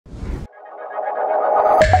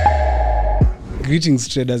Greetings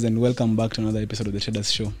traders and welcome back to another episode of The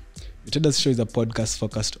Traders Show. The Traders Show is a podcast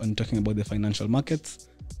focused on talking about the financial markets,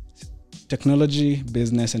 technology,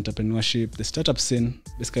 business, entrepreneurship, the startup scene,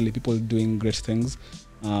 basically people doing great things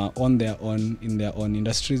on their own, in their own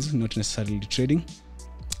industries, not necessarily trading.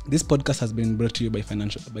 This podcast has been brought to you by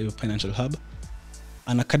Financial Hub,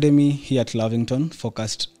 an academy here at Lavington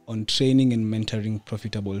focused on training and mentoring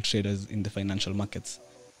profitable traders in the financial markets.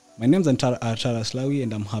 My name is Antara Slawi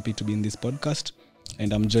and I'm happy to be in this podcast.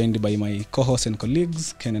 And I'm joined by my co-hosts and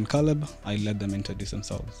colleagues, Ken and Caleb. I'll let them introduce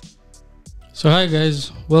themselves. So hi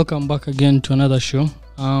guys, welcome back again to another show.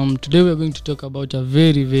 Today we're going to talk about a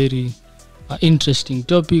very interesting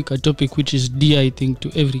topic, a topic which is dear, I think, to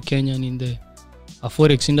every Kenyan in the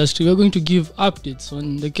Forex industry. We're going to give updates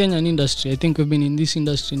on the Kenyan industry. I think we've been in this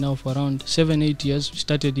industry now for around 7-8 years. We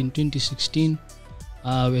started in 2016.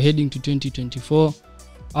 We're heading to 2024.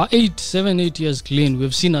 8 years clean.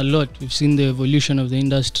 We've seen a lot. We've seen the evolution of the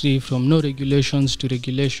industry from no regulations to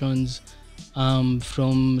regulations,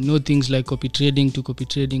 from no things like copy trading to copy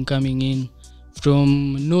trading coming in,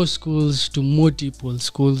 from no schools to multiple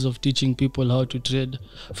schools of teaching people how to trade,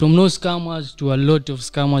 from no scammers to a lot of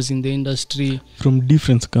scammers in the industry, from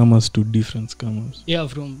different scammers to different scammers.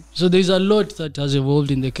 So there's a lot that has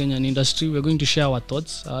evolved in the Kenyan industry. We're going to share our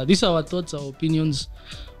thoughts. These are our thoughts, our opinions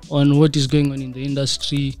on what is going on in the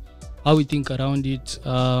industry, how we think around it,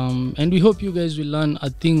 and we hope you guys will learn a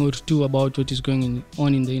thing or two about what is going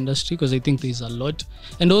on in the industry, because I think there's a lot,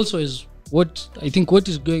 and also is what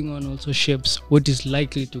is going on also shapes what is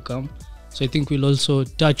likely to come. So I think we'll also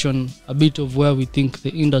touch on a bit of where we think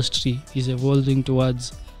the industry is evolving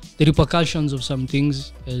towards, the repercussions of some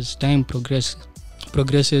things as time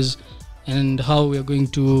progresses, and how we are going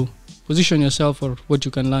to position yourself or what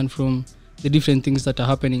you can learn from the different things that are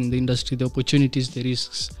happening in the industry, the opportunities, the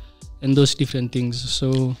risks, and those different things.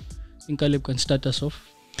 So I think Caleb can start us off.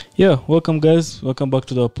 Yeah, welcome guys. Welcome back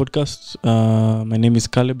to the podcast. My name is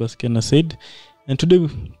Caleb, as Kenna said. And today we're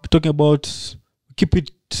talking about keep it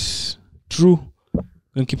true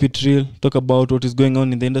and keep it real. Talk about what is going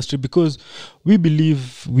on in the industry, because we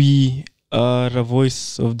believe we are a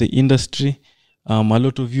voice of the industry. A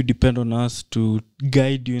lot of you depend on us to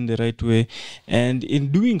guide you in the right way, and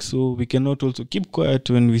in doing so we cannot also keep quiet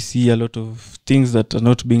when we see a lot of things that are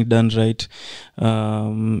not being done right.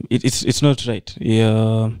 It's not right.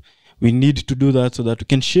 We need to do that so that we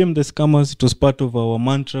can shame the scammers. It was part of our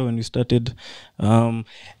mantra when we started, and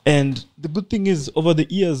the good thing is, over the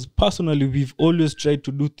years, personally, we've always tried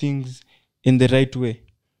to do things in the right way.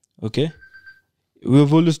 Okay,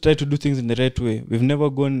 we've always tried to do things in the right way. We've never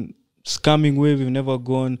gone scamming way. We've never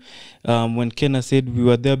gone, when Kenna said we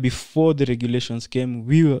were there before the regulations came,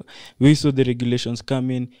 we saw the regulations come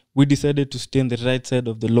in. We decided to stay on the right side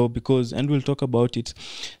of the law, because, and we'll talk about it,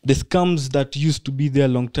 the scams that used to be there a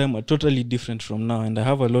long time are totally different from now, and I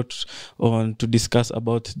have a lot to discuss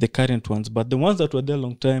about the current ones. But the ones that were there a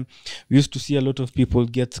long time, we used to see a lot of people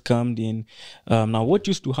get scammed in. Now what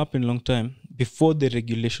used to happen a long time before the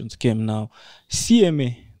regulations came, now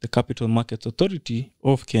CMA, the Capital Markets Authority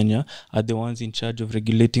of Kenya, are the ones in charge of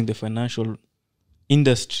regulating the financial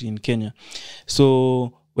industry in Kenya.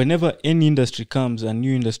 So whenever any industry comes, a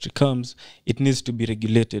new industry comes, it needs to be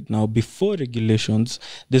regulated. Now, before regulations,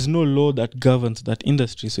 there's no law that governs that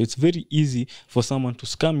industry. So it's very easy for someone to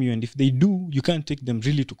scam you. And if they do, you can't take them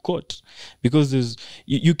really to court, because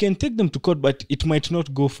you can take them to court, but it might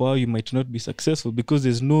not go far. You might not be successful, because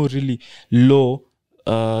there's no really law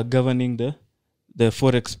governing the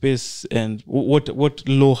forex space, and what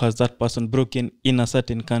law has that person broken in a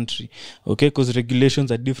certain country. Okay, because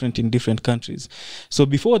regulations are different in different countries. So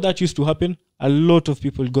before that used to happen, a lot of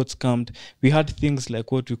people got scammed. We had things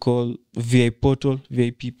like what we call VIP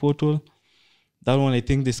portal. That one, I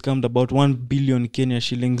think they scammed about 1 billion Kenya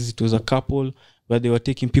shillings. It was a couple where they were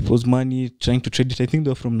taking people's money, trying to trade it. I think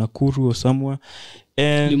they were from Nakuru or somewhere.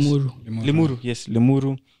 And Limuru. Yes,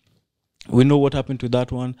 Limuru. We know what happened to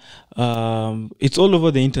that one. It's all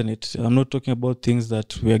over the internet. I'm not talking about things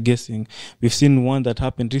that we are guessing. We've seen one that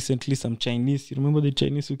happened recently, some Chinese. You remember the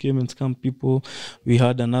Chinese who came and scammed people? We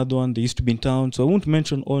had another one. They used to be in town. So I won't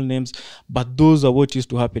mention all names, but those are what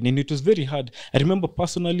used to happen. And it was very hard. I remember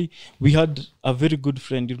personally, we had a very good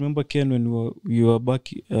friend. You remember, Ken, when we were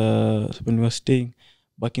back, when we were staying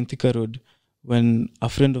back in Thika Road, when a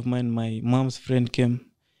friend of mine, my mom's friend, came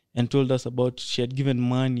and told us about, she had given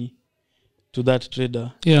money to that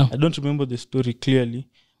trader. Yeah. I don't remember the story clearly,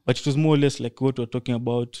 but it was more or less like what we're talking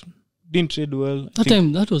about. Didn't trade well.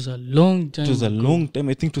 That was a long time. It was a long time.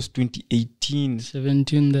 I think it was 2018.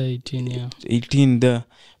 17 there, 18, yeah. 18 there.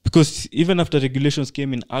 because even after regulations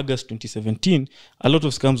came in August 2017, a lot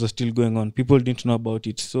of scams are still going on. People didn't know about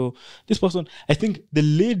it. So this person, I think the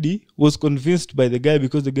lady was convinced by the guy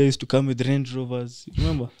because the guy used to come with Range Rovers.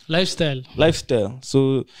 Remember? Lifestyle.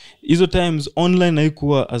 So hizo times online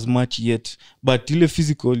haikuwa as much yet, but ile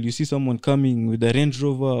physical, you see someone coming with a Range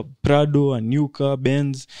Rover, Prado, a new car,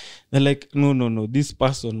 Benz. They're like, no, this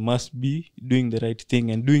person must be doing the right thing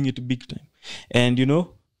and doing it big time. And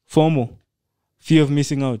FOMO, fear of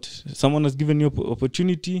missing out. Someone has given you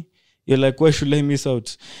opportunity, you're like, why should I miss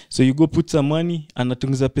out? So you go put some money,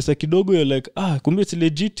 anatungiza pesa kidogo, you're like, kumbe it's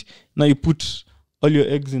legit. Now you put all your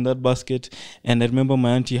eggs in that basket. And I remember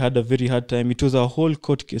my auntie had a very hard time. It was a whole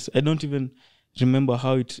court case. I don't even remember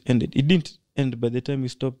how it ended. It didn't end by the time we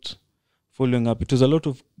stopped following up. It was a lot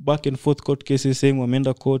of back and forth court cases saying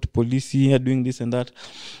wamenda court, police here doing this and that.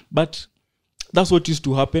 But that's what used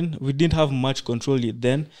to happen. We didn't have much control yet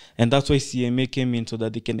then, and that's why CMA came in so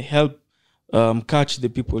that they can help catch the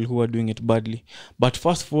people who are doing it badly. But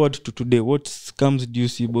fast forward to today, what scams do you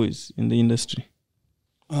see, boys, in the industry?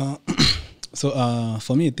 So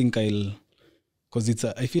for me, I think because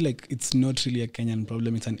I feel like it's not really a Kenyan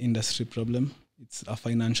problem, it's an industry problem. It's a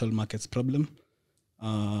financial markets problem.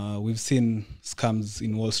 We've seen scams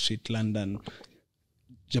in Wall Street, London,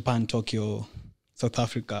 Japan, Tokyo, South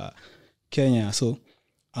Africa, Kenya. So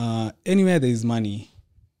anywhere there is money,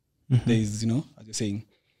 there is, as you're saying,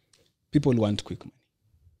 people want quick money.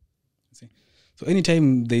 See? So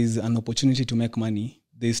anytime there is an opportunity to make money,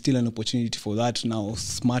 there is still an opportunity for that now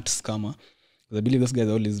smart scammer. Because I believe those guys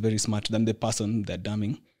are always very smart than the person they're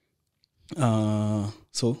damning.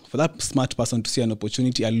 So for that smart person to see an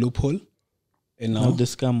opportunity, a loophole, and now the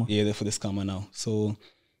scammer. Yeah, for the scammer now. So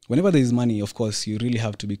whenever there is money, of course, you really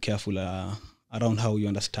have to be careful around how you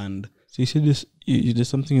understand. So you said this. There's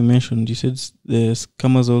something you mentioned. You said the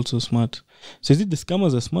scammers are also smart. So is it the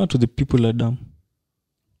scammers are smart or the people are dumb?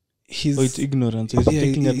 Or it's ignorance. Is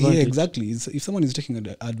taking advantage? Yeah, exactly. If someone is taking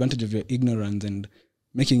advantage of your ignorance and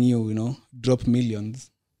making you, drop millions,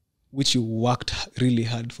 which you worked really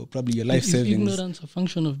hard for, probably your life savings. Is ignorance a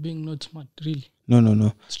function of being not smart, really?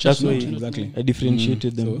 No. That's why exactly. I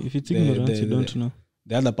differentiated them. So if it's ignorance, you don't know.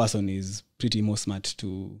 The other person is pretty more smart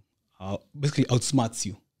to basically outsmarts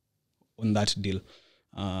you on that deal.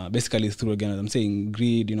 Basically through, again, as I'm saying,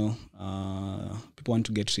 greed, people want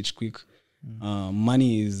to get rich quick.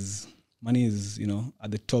 Money is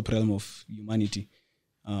at the top realm of humanity.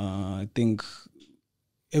 I think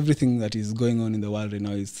everything that is going on in the world right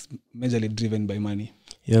now is majorly driven by money.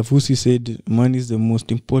 Yeah, Fusi said money is the most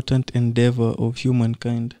important endeavor of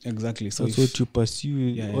humankind. Exactly. So that's what you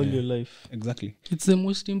pursue all your life. Exactly. It's the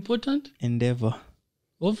most important endeavor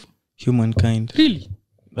of humankind. Really?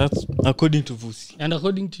 That's according to Fusi. And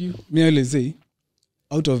according to you? Me, I always say,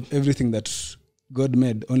 out of everything that God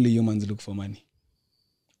made, only humans look for money.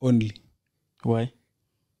 Only. Why?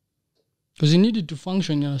 Because you need it to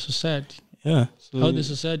function in a society. Yeah. So how the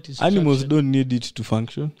society is animals structured. don't need it to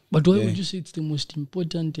function. But why would you say it's the most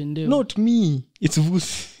important endeavor? Not me. It's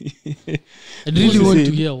Vusi. I really want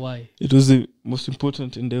to hear why. It was the most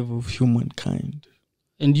important endeavor of humankind.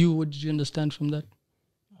 And you, what did you understand from that?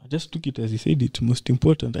 I just took it as he said it, most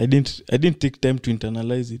important. I didn't take time to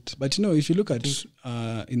internalize it. But if you look at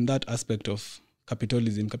in that aspect of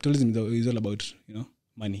capitalism is all about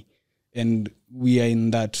money, and we are in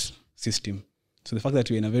that system. So the fact that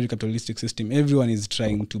we're in a very capitalistic system, everyone is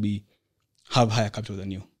trying to have higher capital than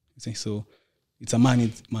you. See? So it's a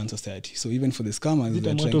man society. So even for the scammers, is it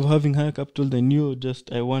a matter of having higher capital than you, or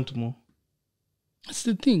just I want more? That's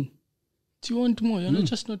the thing. Do you want more? You're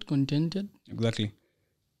not contented. Exactly.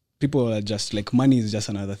 People are just like, money is just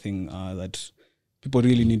another thing that people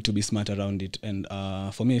really need to be smart around it. And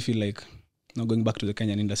for me, I feel like, now going back to the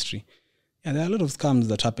Kenyan industry, there are a lot of scams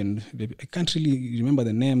that happened. I can't really remember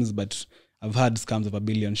the names, but I've had scams of 1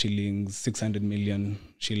 billion shillings, 600 million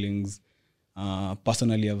shillings.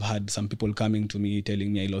 Personally, I've had some people coming to me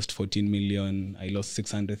telling me I lost 14 million, I lost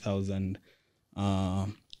 600,000.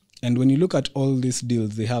 And when you look at all these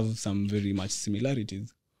deals, they have some very much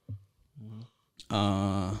similarities.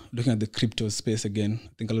 Looking at the crypto space again, I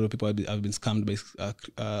think a lot of people have been scammed by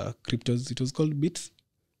cryptos. It was called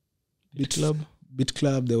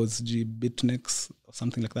BitClub, there was BitNex or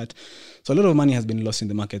something like that. So a lot of money has been lost in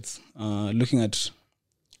the markets. Looking at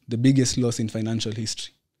the biggest loss in financial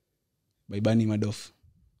history by Bernie Madoff,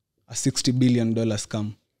 a $60 billion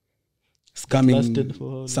scam,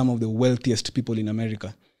 scamming some of the wealthiest people in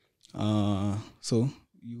America. So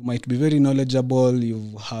you might be very knowledgeable,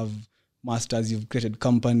 you have masters, you've created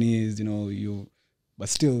companies, but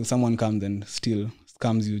still someone comes and still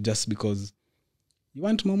scams you just because you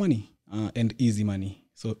want more money. And easy money.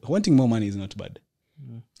 So wanting more money is not bad.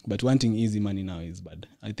 But wanting easy money now is bad.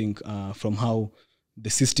 I think from how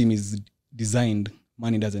the system is designed,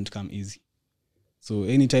 money doesn't come easy. So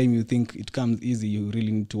anytime you think it comes easy, you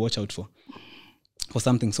really need to watch out for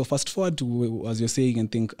something. So fast forward to, as you're saying,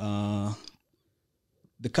 and think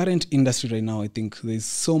the current industry right now, I think there's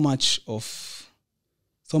so much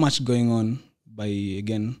going on by,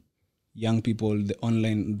 again, young people, the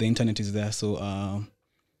internet is there. So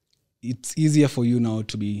it's easier for you now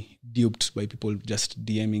to be duped by people just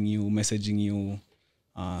DMing you, messaging you,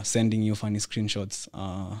 sending you funny screenshots.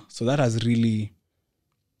 So that has really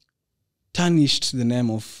tarnished the name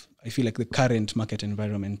of, I feel like, the current market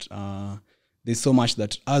environment. There's so much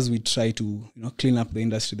that as we try to clean up the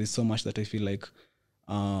industry, there's so much that I feel like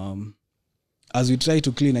as we try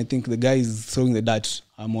to clean, I think the guys throwing the dirt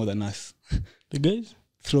are more than us. The guys?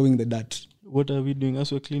 Throwing the dirt. What are we doing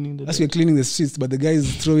as we're cleaning the dirt? As we're cleaning the streets, but the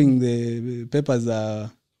guys throwing the papers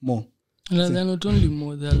are more. No, they're not only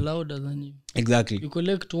more, they're louder than you. Exactly. You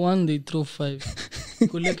collect one, they throw 5. You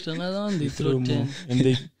collect another one, they throw 10. More. And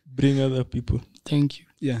they bring other people. Thank you.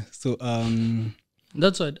 Yeah, so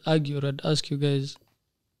that's why I'd argue, or I'd ask you guys,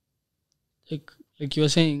 like you were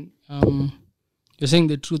saying, you're saying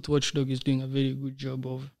the Truth Watchdog is doing a very good job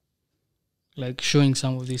of like showing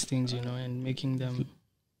some of these things, and making them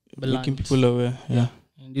blunt. Making people aware, yeah.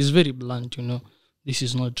 And it's very blunt, this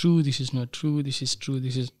is not true, this is not true, this is true,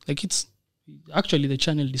 this is, like, it's, actually the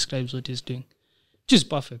channel describes what he's doing, which is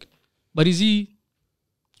perfect. But is he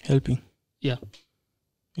helping? Yeah.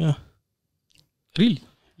 Yeah. Really?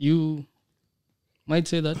 You might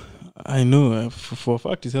say that? I know, for a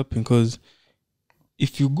fact he's helping, because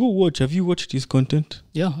if you go watch, have you watched his content?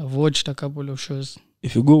 Yeah, I've watched a couple of shows.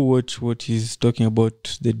 If you go watch what he's talking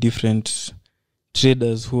about, the different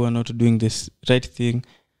traders who are not doing this right thing,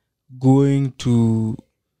 going to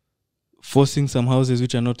forcing some houses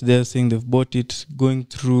which are not there, saying they've bought it, going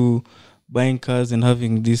through buying cars and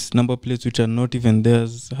having these number plates which are not even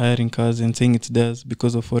theirs, hiring cars and saying it's theirs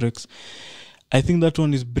because of Forex. I think that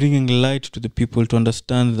one is bringing light to the people to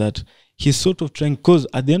understand that he's sort of trying, because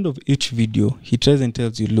at the end of each video, he tries and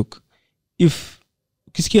tells you, look, if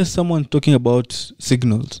you hear someone talking about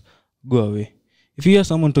signals, go away. If you hear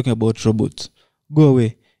someone talking about robots, go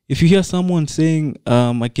away. If you hear someone saying,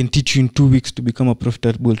 I can teach you in 2 weeks to become a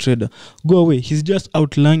profitable trader, go away. He's just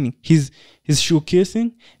outlining. He's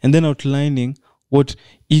showcasing and then outlining what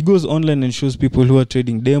he goes online and shows people who are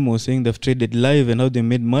trading demos, saying they've traded live and how they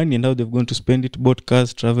made money and how they've gone to spend it, bought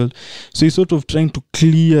cars, traveled. So he's sort of trying to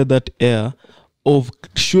clear that air of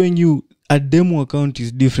showing you a demo account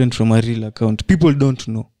is different from a real account. People don't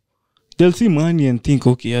know. They'll see money and think,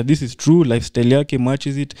 okay, yeah, this is true. Lifestyle yake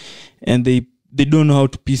matches it. And they don't know how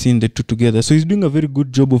to piece in the two together. So he's doing a very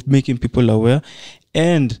good job of making people aware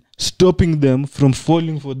and stopping them from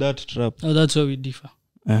falling for that trap. Oh, that's where we differ.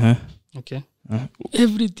 Okay.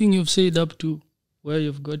 Everything you've said up to where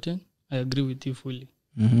you've gotten, I agree with you fully.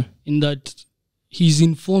 In that he's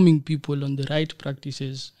informing people on the right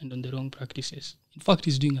practices and on the wrong practices. In fact,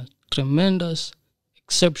 he's doing a tremendous,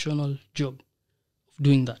 exceptional job of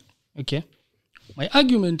doing that. Okay. My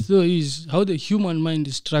argument, though, is how the human mind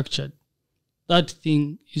is structured. That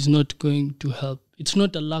thing is not going to help. It's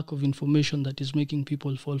not a lack of information that is making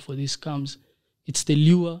people fall for these scams. It's the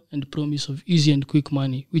lure and promise of easy and quick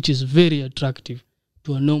money, which is very attractive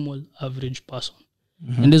to a normal, average person.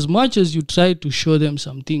 And as much as you try to show them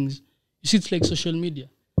some things, you see, it's like social media.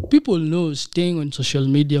 People know staying on social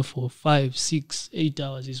media for 5, 6, 8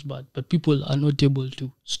 hours is bad, but people are not able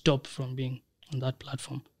to stop from being on that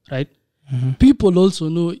platform, right? People also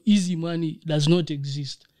know easy money does not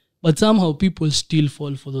exist, but somehow people still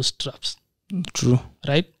fall for those traps. True.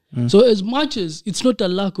 Right? So as much as it's not a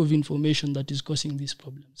lack of information that is causing these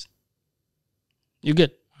problems. You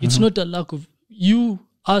get? It's not a lack of...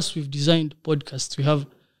 Us, we've designed podcasts. We have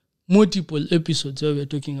multiple episodes where we're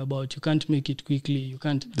talking about you can't make it quickly. You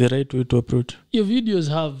can't... The right way to approach. Your videos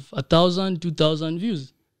have 1,000, 2,000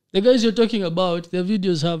 views. The guys you're talking about, their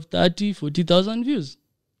videos have 30, 40,000 views.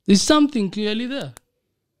 There's something clearly there.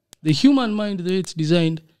 The human mind, the way it's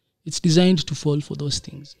designed to fall for those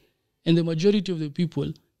things. And the majority of the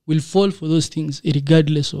people will fall for those things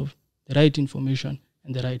regardless of the right information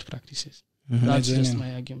and the right practices. That's just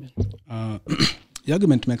my argument. The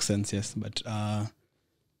argument makes sense, yes, but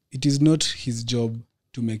it is not his job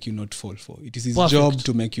to make you not fall for. It is his job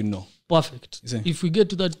to make you know. Perfect. If we get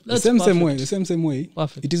to that, that's the same way.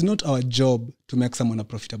 Perfect. It is not our job to make someone a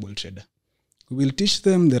profitable trader. We will teach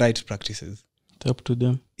them the right practices. It's up to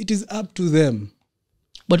them. It is up to them.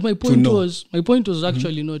 But my point was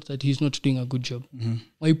actually not that he's not doing a good job.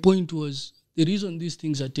 My point was the reason these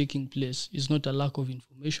things are taking place is not a lack of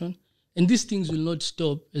information, and these things will not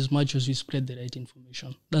stop as much as we spread the right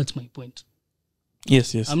information. That's my point.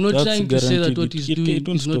 Yes. I'm not That's trying to say that guaranteed. what he's It doing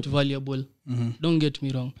won't is not stop. valuable. Don't get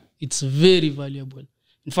me wrong. It's very valuable.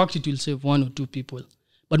 In fact, it will save 1 or 2 people.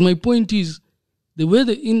 But my point is, the way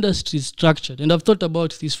the industry is structured, and I've thought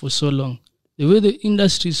about this for so long, the way the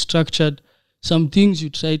industry is structured, some things you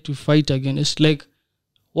try to fight against, like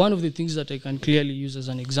one of the things that I can clearly use as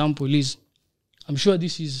an example is, I'm sure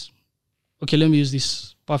this is, okay, let me use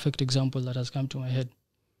this perfect example that has come to my head.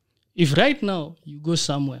 If right now you go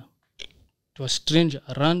somewhere to a stranger,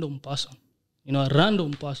 a random person,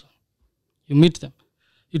 you meet them,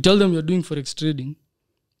 you tell them you're doing Forex trading,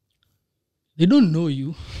 they don't know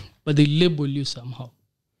you, but they label you somehow.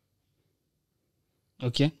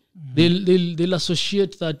 Okay? They'll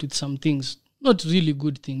associate that with some things, not really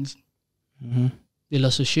good things. They'll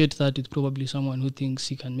associate that with probably someone who thinks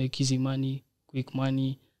he can make easy money, quick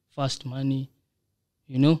money, fast money.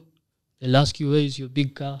 They'll ask you, where is your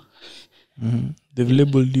big car? They've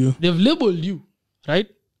labeled you. They've labeled you, right?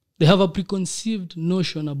 They have a preconceived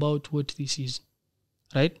notion about what this is,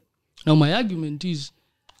 right? Now, my argument is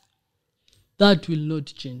that will not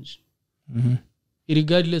change.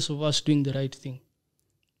 Regardless of us doing the right thing,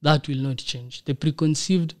 that will not change. The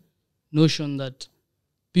preconceived notion that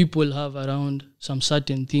people have around some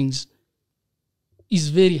certain things is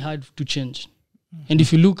very hard to change. And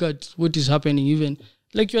if you look at what is happening, even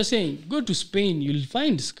like you're saying, go to Spain, you'll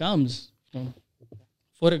find scams from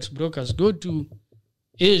Forex brokers. Go to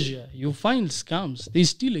Asia, you'll find scams. They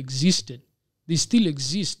still existed. They still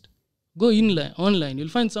exist. Go online, you'll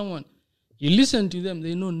find someone. You listen to them,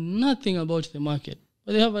 they know nothing about the market,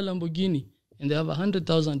 but they have a Lamborghini and they have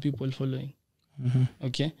 100,000 people following.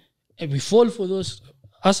 Okay? And we fall for those.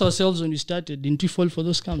 Us ourselves, when we started, didn't we fall for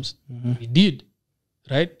those scams? We did,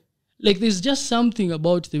 right? Like, there's just something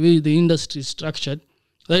about the way the industry is structured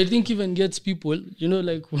that I think even gets people,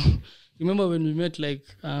 like, remember when we met,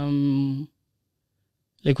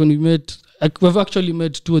 we've actually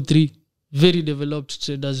met 2 or 3 very developed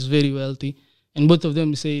traders, very wealthy, and both of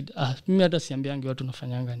them said, mimi hata siambiangi watu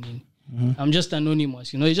nafanyanga nini. I'm just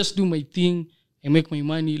anonymous, I just do my thing, I make my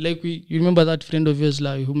money. Like, you remember that friend of yours,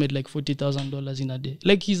 Larry, who made like $40,000 in a day?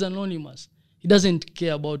 Like, he's anonymous. He doesn't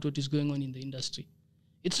care about what is going on in the industry.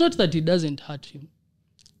 It's not that it doesn't hurt him.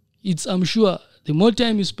 I'm sure the more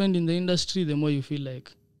time you spend in the industry, the more you feel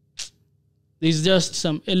like there's just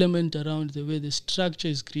some element around the way the structure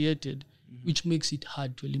is created, which makes it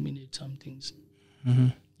hard to eliminate some things.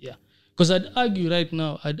 Yeah. Because I'd argue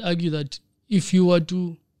that if you were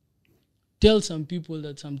to tell some people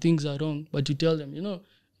that some things are wrong, but you tell them,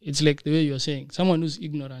 it's like the way you're saying, someone who's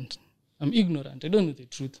ignorant. I'm ignorant. I don't know the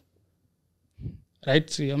truth. Right?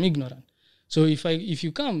 So I'm ignorant. So if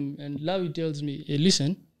you come and Lawi tells me, hey,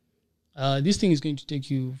 listen, this thing is going to take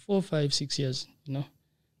you 4, 5, 6 years,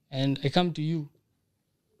 and I come to you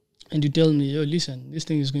and you tell me, yo, listen, this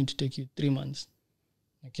thing is going to take you 3 months,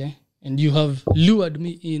 okay? And you have lured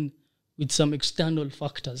me in with some external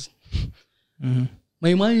factors.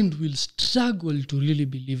 My mind will struggle to really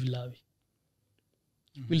believe Lawi.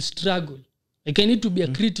 Will struggle. Like, I need to be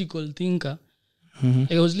a critical thinker.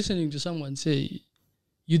 Like, I was listening to someone say,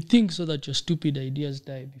 you think so that your stupid ideas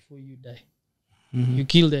die before you die. You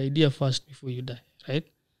kill the idea first before you die, right?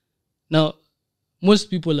 Now, most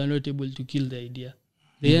people are not able to kill the idea.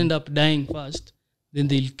 They end up dying first. Then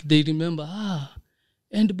they remember,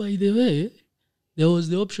 and by the way, there was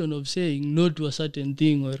the option of saying no to a certain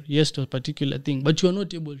thing or yes to a particular thing, but you are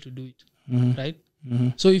not able to do it, right?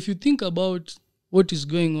 So if you think about what is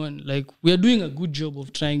going on, like, we are doing a good job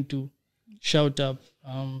of trying to shout up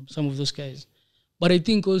some of those guys. But I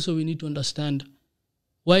think also we need to understand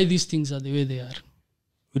why these things are the way they are.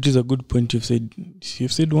 Which is a good point you've said.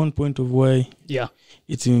 You've said one point of why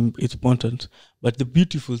it's important. But the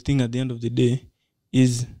beautiful thing at the end of the day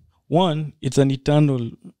is, one, it's an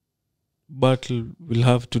eternal battle we'll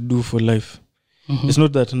have to do for life. It's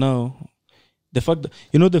not that now, the fact that,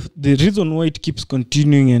 the reason why it keeps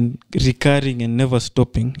continuing and recurring and never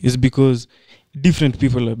stopping is because different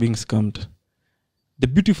people are being scammed. The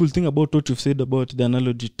beautiful thing about what you've said about the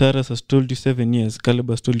analogy, Taras has told you 7 years, Caleb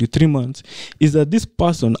has told you 3 months, is that this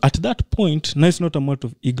person, at that point, now it's not a matter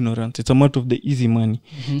of ignorance, it's a matter of the easy money,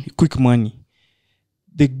 quick money.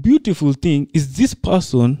 The beautiful thing is this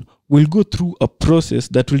person will go through a process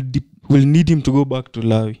that will need him to go back to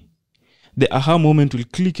Lawi. The aha moment will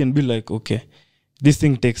click and be like, okay, this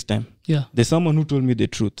thing takes time. Yeah. There's someone who told me the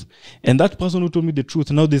truth. And that person who told me the truth,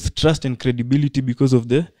 now there's trust and credibility because of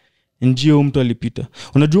the njia mtu alipita.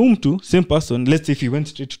 Unajua mtu, same person, let's say if he went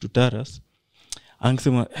straight to Taras,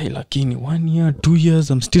 angesema hey, lakini 1 year 2 years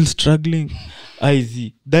I'm still struggling.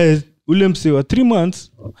 That is ule mse wa 3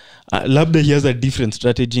 months labda he has a different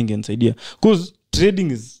strategy ingenisaidia, because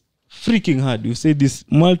trading is freaking hard. You say this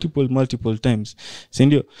multiple times,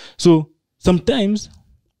 sindio? So sometimes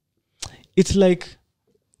it's like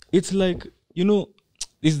you know,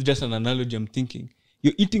 this is just an analogy I'm thinking.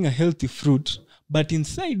 You're eating a healthy fruit, but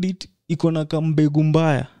inside it iko na kambegu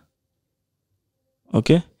mbaya.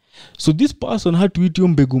 Okay, so this person had to eat your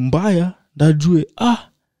mbegu mbaya ndajue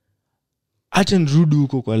acha nirudi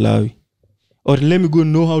huko kwa Lawi, or let me go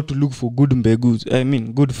know how to look for good mbegus, I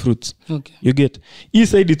mean good fruits. Okay, you get,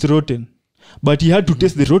 inside it's rotten, but he had to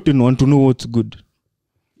taste the rotten one to know what's good.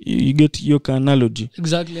 You get your analogy?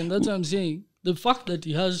 Exactly, and that's what I'm saying. The fact that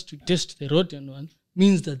he has to test the rotten one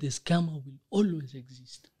means that the scammer will always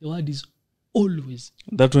exist. The word is always.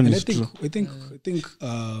 That one and is true. I think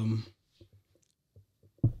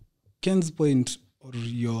Ken's point or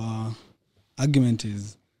your argument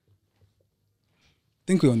is, I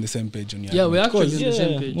think we're on the same page on your Yeah, we're argument. actually on the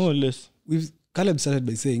same page. More or less. Caleb started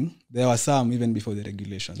by saying there were some even before the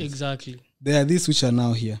regulations. Exactly. There are these which are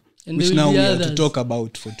now here, And which there now will be we are others. to talk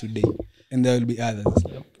about for today. And there will be others.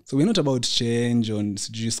 Yep. So we're not about change on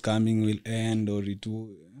scamming will end or it will.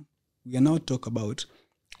 We are now talk about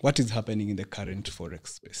what is happening in the current Forex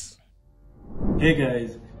space. Hey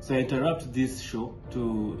guys, so I interrupt this show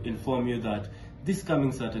to inform you that this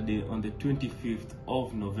coming Saturday on the 25th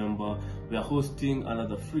of November, we are hosting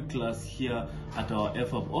another free class here at our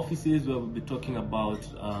FAB offices, where we'll be talking about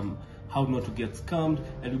how not to get scammed,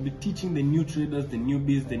 and we'll be teaching the new traders, the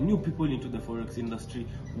newbies, the new people into the Forex industry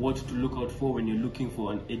what to look out for when you're looking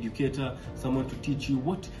for an educator, someone to teach you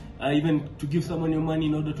what, even to give someone your money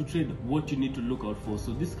in order to trade, what you need to look out for.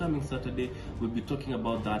 So this coming Saturday, we'll be talking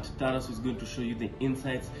about that. Taras is going to show you the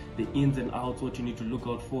insights, the ins and outs, what you need to look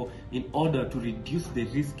out for in order to reduce the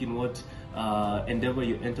risk in what endeavor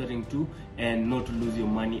you're entering to, and not to lose your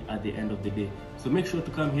money at the end of the day. So make sure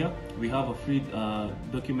to come here. We have a free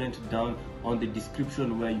document down on the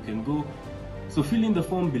description where you can go. So fill in the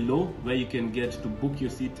form below where you can get to book your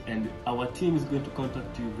seat, and our team is going to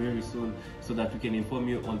contact you very soon so that we can inform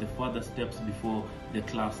you on the further steps before the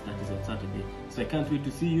class that is on Saturday. So I can't wait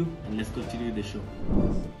to see you, and let's continue the show.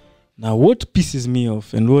 Now, what pisses me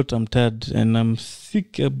off and what I'm tired and I'm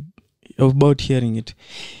sick about hearing it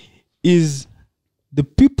is the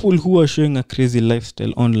people who are showing a crazy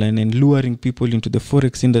lifestyle online and luring people into the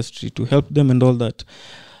Forex industry to help them and all that.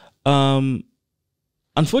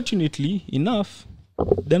 Unfortunately enough,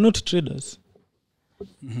 they're not traders.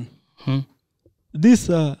 Mm-hmm. These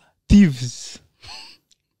are thieves.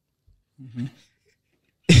 Mm-hmm.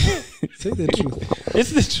 Say the truth.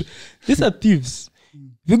 It's the truth. These are thieves.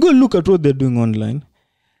 If you go look at what they're doing online,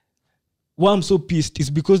 why I'm so pissed is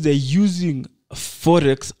because they're using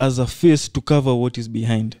Forex as a face to cover what is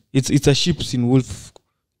behind. It's a sheep's in wolf.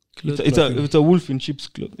 It's a wolf in sheep's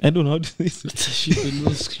clothing. I don't know how to say it. It's a sheep in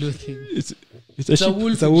wolf's clothing. It's a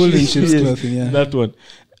wolf. It's a wolf in sheep's clothing. Yeah, that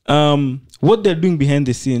one. What they're doing behind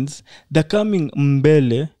the scenes, they're coming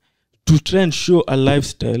mbele to try and show a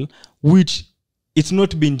lifestyle which it's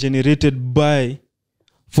not been generated by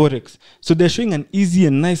Forex. So they're showing an easy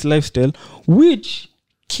and nice lifestyle which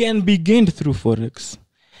can be gained through Forex,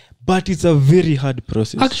 but it's a very hard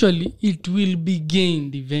process. Actually, it will be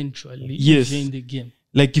gained eventually. Yes. If you're in the game.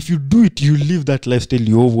 Like if you do it, you live that lifestyle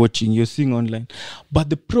you're watching, you're seeing online. But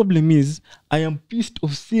the problem is, I am pissed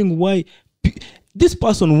of seeing why this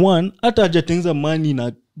person, one, hata hajatengeneza money in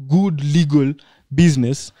a good legal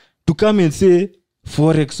business to come and say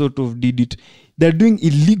Forex sort of did it. They're doing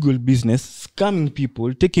illegal business, scamming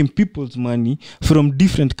people, taking people's money from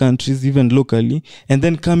different countries, even locally, and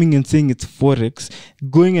then coming and saying it's Forex,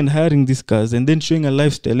 going and hiring these cars, and then showing a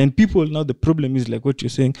lifestyle. And people, now the problem is, like what you're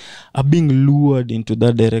saying, are being lured into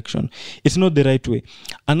that direction. It's not the right way.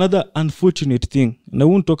 Another unfortunate thing, and I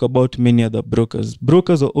won't talk about many other brokers.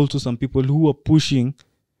 Brokers are also some people who are pushing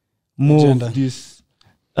more Agenda. of these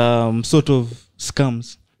sort of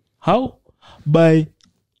scams. How?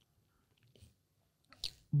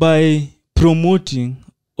 By promoting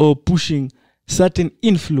or pushing certain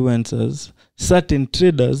influencers, certain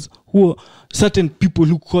traders, certain people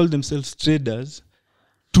who call themselves traders,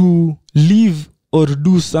 to live or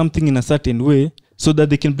do something in a certain way so that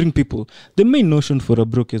they can bring people. The main notion for a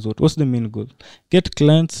broker is what? What's the main goal? Get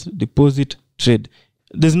clients, deposit, trade.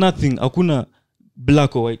 There's nothing, hakuna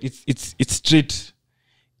black or white. It's straight.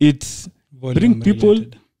 It's Volume bring people,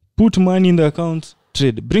 related. put money in the account,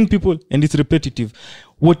 trade. Bring people, and it's repetitive.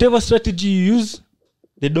 Whatever strategy you use,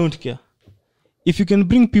 they don't care. If you can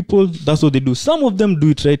bring people, that's what they do. Some of them do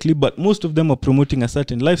it rightly, but most of them are promoting a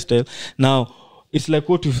certain lifestyle. Now, it's like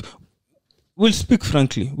what we'll speak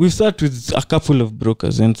frankly. We've started with a couple of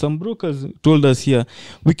brokers, and some brokers told us here,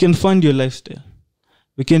 we can fund your lifestyle.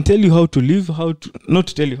 We can tell you how to live, not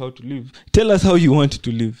tell you how to live. Tell us how you want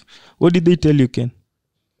to live. What did they tell you, Ken?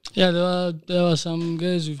 Yeah, there were some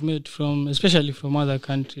guys we've met especially from other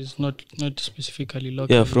countries, not specifically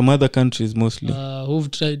local. Yeah, from other countries mostly.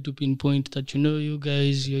 Who've tried to pinpoint that, you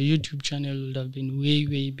guys, your YouTube channel would have been way,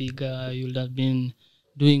 way bigger. You would have been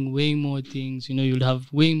doing way more things. You'll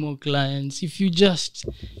have way more clients if you just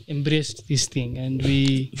embraced this thing. And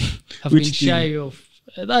we have been shy of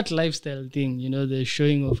that lifestyle thing, the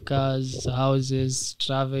showing of cars, houses,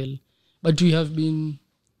 travel. But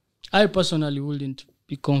I personally wouldn't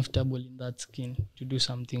be comfortable in that skin to do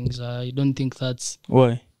some things. I don't think that's...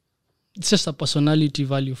 Why? It's just a personality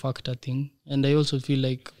value factor thing. And I also feel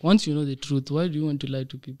like once you know the truth, why do you want to lie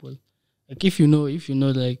to people? Like if you know,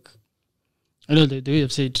 like, I know the way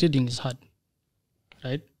of saying trading is hard,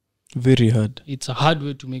 right? Very hard. It's a hard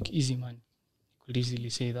way to make easy money. You could easily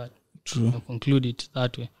say that. True. Conclude it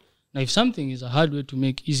that way. Now, if something is a hard way to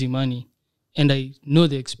make easy money, and I know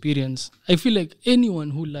the experience, I feel like anyone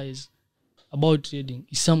who lies about trading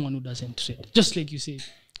is someone who doesn't trade. Just like you said.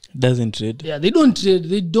 Doesn't trade? Yeah, they don't trade.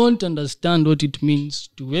 They don't understand what it means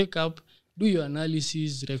to wake up, do your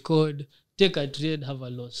analysis, record, take a trade, have a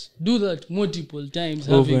loss. Do that multiple times,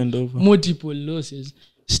 over and over. Multiple losses.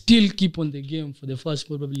 Still keep on the game for the first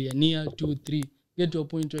probably a year, 2, 3. Get to a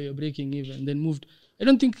point where you're breaking even, then moved. I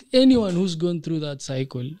don't think anyone who's gone through that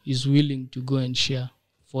cycle is willing to go and share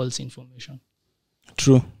false information.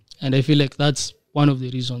 True. And I feel like that's one of the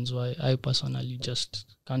reasons why I personally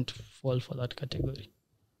just can't fall for that category.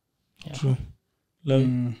 Yeah. True.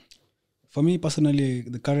 For me personally,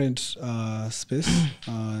 the current space,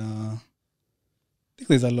 I think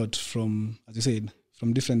there's a lot from, as you said,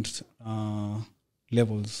 from different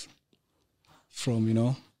levels.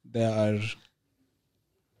 From, there are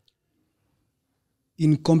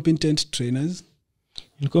incompetent trainers.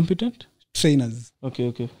 Incompetent? Trainers.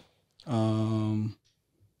 Okay.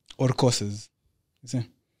 Or courses. You see?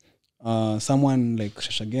 Someone like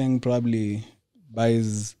Shasha Gang probably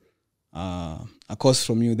buys a course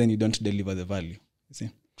from you, then you don't deliver the value. You see?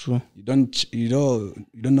 True. You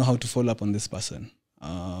don't know how to follow up on this person.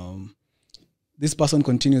 This person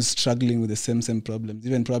continues struggling with the same problems,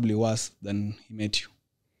 even probably worse than he met you.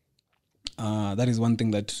 That is one thing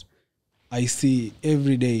that I see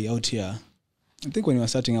every day out here. I think when you were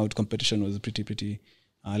starting out, competition was pretty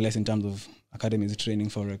less in terms of academies training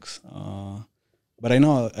Forex. But I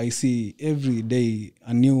know I see every day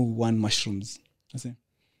a new one mushrooms. I see.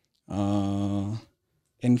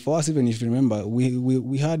 And for us, even if you remember,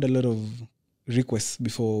 we had a lot of requests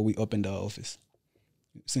before we opened our office.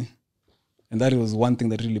 You see? And that was one thing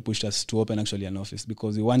that really pushed us to open actually an office,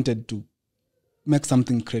 because we wanted to make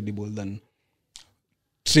something credible than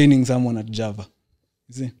training someone at Java.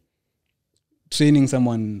 You see? Training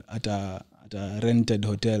someone at a rented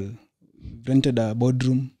hotel, rented a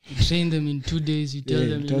boardroom. You train them in 2 days. You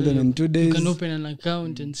tell them in 2 days. You can open an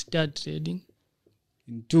account and start trading.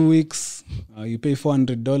 In 2 weeks, you pay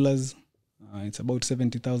 $400. It's about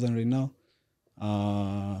 70,000 right now.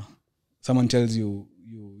 Someone tells you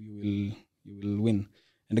you will win.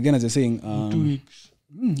 And again, as you're saying, in 2 weeks.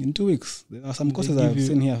 In 2 weeks, there are some courses I've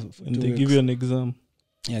seen here. And they give you an exam.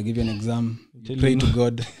 Yeah, give you an exam. You pray to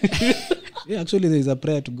God. Yeah, actually, there is a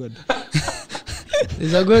prayer to God.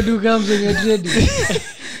 There's a God who comes when you're trading.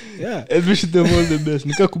 Yeah. I wish them all the best.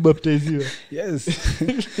 Nika kubaptize you. Yes.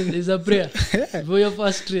 There's a prayer for your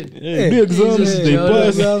first trade. Yeah, do exams, they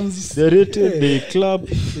pass, they're rated, they clap,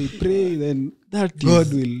 they pray, then God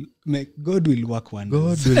will work one.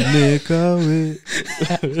 God will make a way.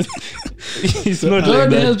 It's not God like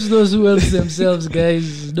that. helps those who help themselves,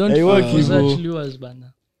 guys. Don't force actually was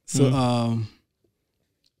banner. So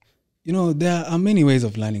there are many ways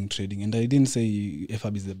of learning trading, and I didn't say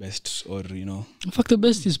FAB is the best, or In fact, the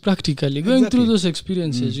best is practically going through those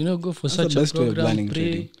experiences. Go for such a program,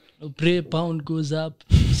 pray pound goes up,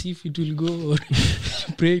 see if it will go, or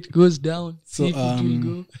pray it goes down, see if it will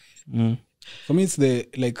go. For me, it's the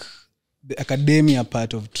academia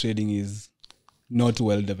part of trading is not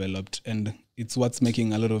well developed, and it's what's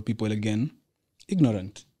making a lot of people again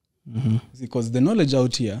ignorant. Because the knowledge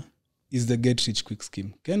out here is the get rich quick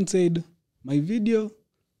scheme. Ken said, my video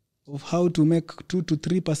of how to make 2 to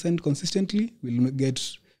 3% consistently will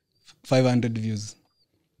get 500 views.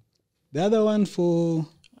 The other one for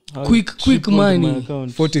quick money,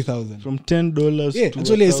 40,000 from $10. Yeah,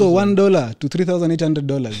 actually I saw $1 to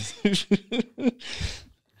 $3,800.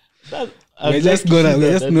 I'd We're just like to gonna- see we're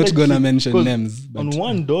that. just I'd not like gonna to- mention 'cause names, but- on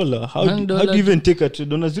 $1, how do $1 you even take a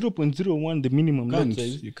trade on a 0.01, the minimum lot Can't,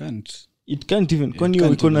 size? you can't. It can't even. It Kwani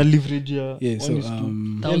can't iko na even. leverage ya Yeah, so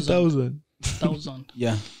 10,000. 1,000.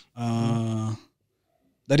 yeah,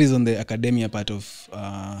 that is on the academia part of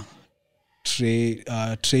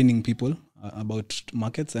training people about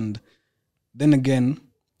markets, and then again,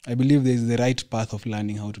 I believe there is the right path of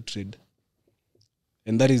learning how to trade,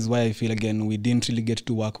 and that is why I feel again we didn't really get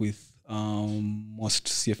to work with most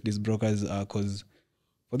CFDs brokers because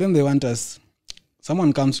for them they want us.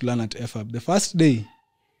 Someone comes to learn at FAB the first day,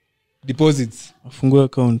 deposits, Fungue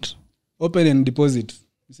account. open and deposit.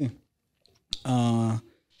 You see,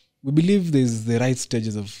 we believe there's the right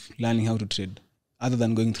stages of learning how to trade, other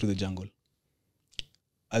than going through the jungle.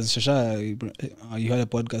 As Shasha, you had a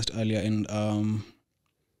podcast earlier, and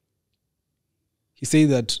he said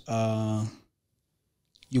that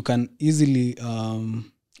you can easily,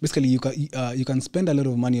 basically, you can spend a lot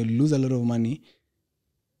of money or lose a lot of money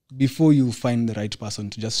before you find the right person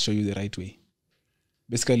to just show you the right way.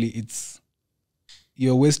 Basically,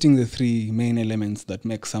 you're wasting the three main elements that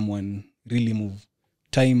make someone really move: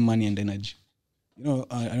 time, money, and energy. You know,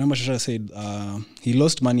 I remember Shasha said he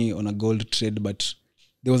lost money on a gold trade, but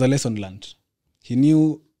there was a lesson learned. He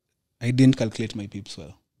knew I didn't calculate my pips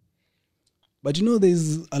well. But you know,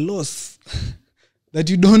 there's a loss that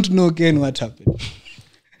you don't know, Ken, what happened.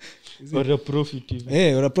 Or a profit even.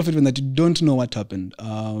 Yeah, or a profit when that you don't know what happened.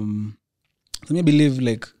 So I believe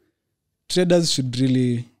like traders should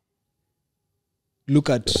really look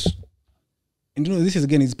at, and you know, this is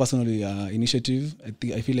again his personal initiative.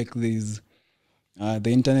 I feel like there's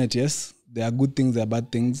the internet. Yes, there are good things, there are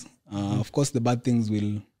bad things. Of course, the bad things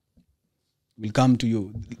will come to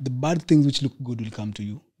you. The bad things which look good will come to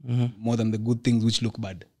you more than the good things which look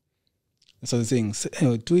bad. That's what I'm saying.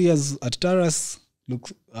 2 years at Taras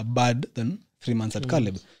looks bad than 3 months at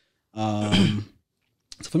Caleb.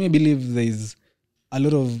 So for me, I believe there's a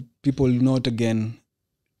lot of people not again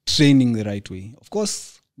training the right way. Of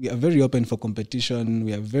course, we are very open for competition.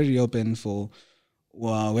 We are very open for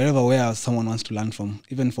where someone wants to learn from.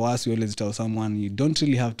 Even for us, we always tell someone, you don't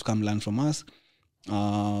really have to come learn from us.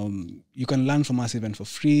 You can learn from us even for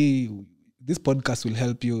free. This podcast will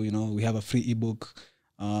help you. You know, we have a free ebook.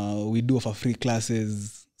 We do offer free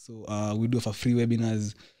classes. So we do offer free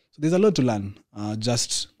webinars. So there's a lot to learn.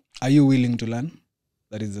 Just, are you willing to learn?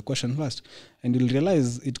 That is the question first. And you'll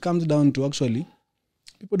realize it comes down to actually,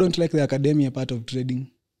 people don't like the academia part of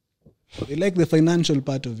trading. They like the financial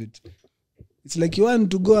part of it. It's like you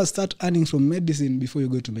want to go and start earning from medicine before you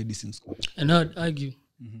go to medicine school. And I'd argue,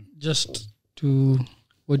 just to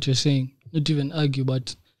what you're saying, not even argue,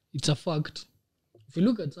 but it's a fact. If you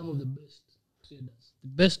look at some of the best traders, the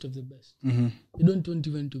best of the best, they don't want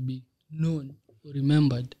even to be known or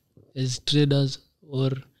remembered as traders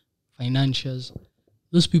or financiers.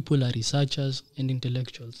 Those people are researchers and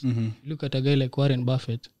intellectuals. Look at a guy like Warren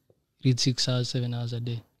Buffett, reads 6 hours, 7 hours a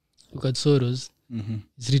day. Look at Soros,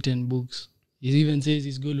 he's written books. He even says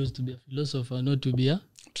his goal was to be a philosopher, not to be a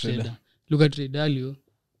trader. Look at Ray Dalio,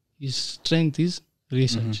 his strength is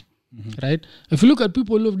research, right? If you look at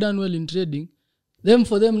people who've done well in trading,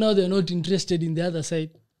 for them now they're not interested in the other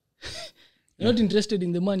side. They're not interested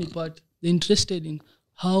in the money part. They're interested in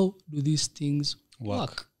how do these things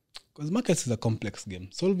work. Because markets is a complex game.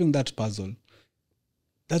 Solving that puzzle,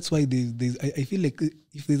 that's why I feel like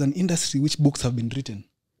if there's an industry which books have been written,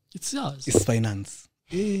 it's ours. It's finance.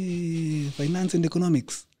 Finance and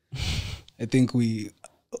economics. I think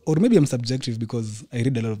or maybe I'm subjective because I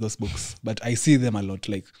read a lot of those books, but I see them a lot.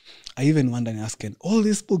 Like, I even wonder and ask, all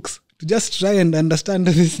these books to just try and understand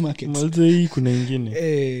this market.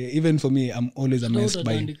 Even for me, I'm always amazed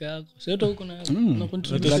by. Yeah,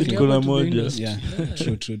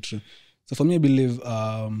 true. So for me, I believe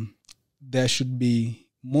there should be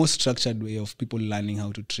more structured way of people learning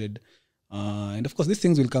how to trade. And of course, these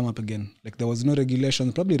things will come up again. Like, there was no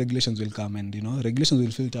regulation. Probably regulations will come, and regulations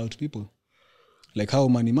will filter out people. Like how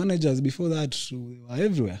money managers before that were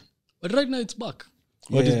everywhere. But right now it's back.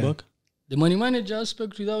 What is back? The money manager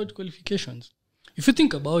aspect without qualifications. If you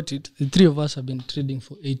think about it, the three of us have been trading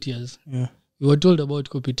for 8 years. Yeah. We were told about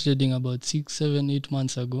copy trading about 6, 7, 8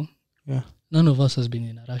 months ago. Yeah. None of us has been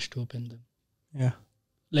in a rush to open them. Yeah.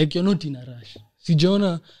 Like, you're not in a rush.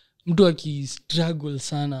 Sijaona mtu akistruggle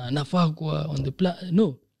sana anafaa kuwa on the plan.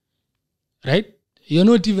 No. Right? You're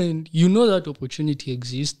not even, you know that opportunity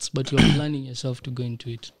exists, but you're planning yourself to go into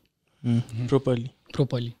it. Properly.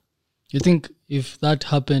 You think if that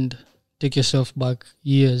happened, take yourself back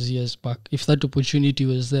years back, if that opportunity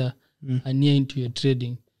was there and you're into your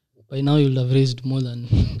trading, by now you'll have raised more than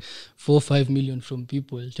 4 or 5 million from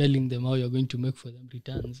people, telling them how you're going to make for them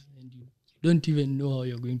returns, and you don't even know how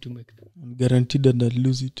you're going to make them. I'm guaranteed that I'll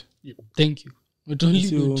lose it. Yeah, thank you. Not only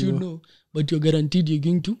Yes, you don't you will. know, but you're guaranteed you're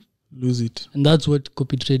going to. Lose it. And that's what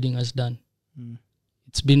copy trading has done. Mm.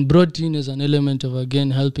 It's been brought in as an element of,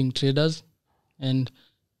 again, helping traders and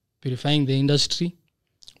purifying the industry.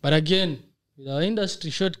 But again, with our industry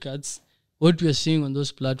shortcuts, what we are seeing on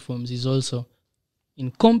those platforms is also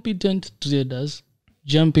incompetent traders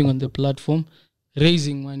jumping on the platform,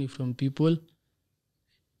 raising money from people,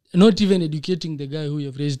 not even educating the guy who you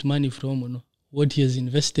have raised money from on what he has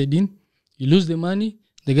invested in. You lose the money,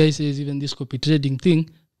 the guy says even this copy trading thing,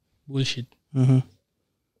 bullshit. Mm-hmm.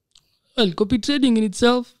 Well, copy trading in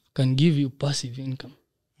itself can give you passive income,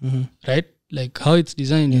 Mm-hmm. right? Like how it's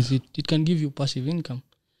designed is it can give you passive income.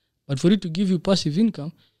 But for it to give you passive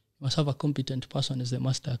income, you must have a competent person as the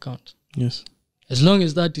master account. Yes. As long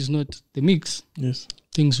as that is not the mix, Yes.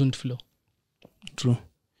 things won't flow. True.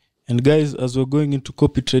 And guys, as we're going into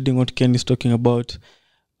copy trading, what Ken is talking about,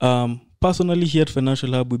 personally here at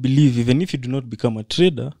Financial Hub, we believe even if you do not become a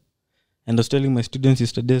trader, and I was telling my students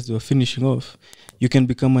yesterday as they were finishing off, you can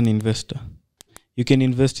become an investor. You can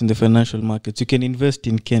invest in the financial markets. You can invest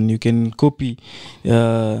in Ken. You can copy.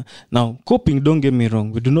 Now, copying, don't get me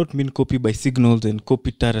wrong. We do not mean copy by signals and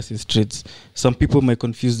copy terraces trades. Some people might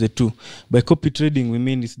confuse the two. By copy trading, we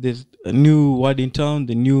mean it's there's a new word in town,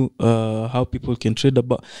 the new how people can trade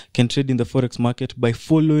in the Forex market by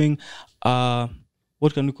following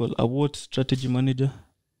what can we call a what strategy manager?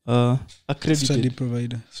 Accredited.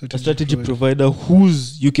 A strategy provider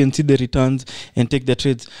whose you can see the returns and take the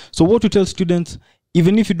trades. So what we tell students,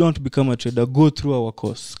 even if you don't become a trader, go through our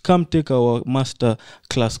course. Come take our master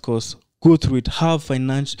class course. Go through it. Have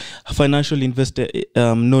financial investor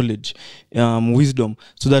knowledge, wisdom,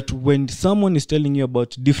 so that when someone is telling you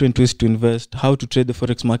about different ways to invest, how to trade the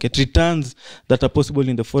Forex market, returns that are possible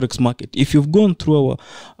in the Forex market, if you've gone through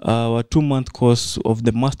our 2-month course of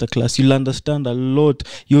the master class, you'll understand a lot.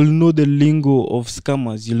 You'll know the lingo of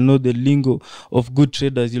scammers. You'll know the lingo of good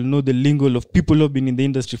traders. You'll know the lingo of people who have been in the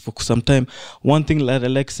industry for some time. One thing that I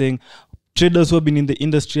like saying, traders who have been in the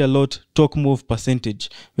industry a lot talk more of percentage.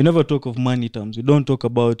 We never talk of money terms. We don't talk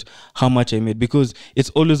about how much I made, because it's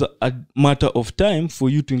always a matter of time for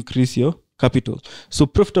you to increase your capital. So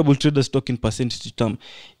profitable traders talk in percentage term.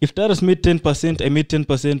 If Taras made 10%, I made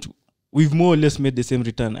 10%, we've more or less made the same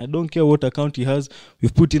return. I don't care what account he has.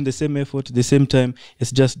 We've put in the same effort, the same time.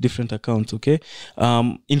 It's just different accounts, okay?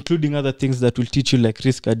 Including other things that will teach you, like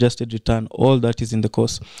risk-adjusted return. All that is in the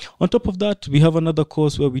course. On top of that, we have another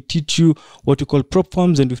course where we teach you what we call prop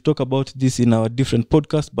firms, and we've talked about this in our different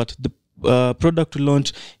podcasts, but the product to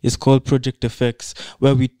launch is called Project FX,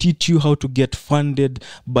 where we teach you how to get funded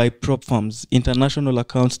by prop firms, international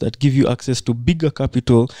accounts that give you access to bigger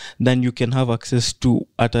capital than you can have access to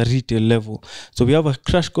at a retail level. So we have a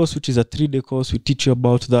crash course, which is a 3-day course. We teach you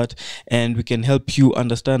about that, and we can help you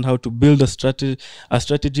understand how to build a strategy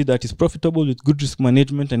that is profitable with good risk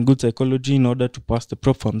management and good psychology in order to pass the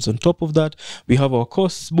prop firms. On top of that, we have our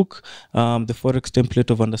course book, the Forex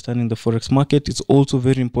template of understanding the Forex market. It's also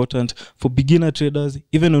very important for beginner traders,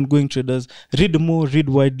 even ongoing traders. Read more, read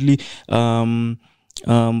widely.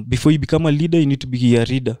 Before you become a leader, you need to be a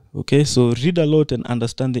reader. Okay, so read a lot and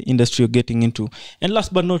understand the industry you're getting into. And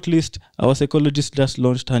last but not least, our psychologist just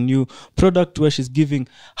launched her new product where she's giving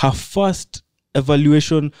her first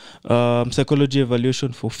evaluation, psychology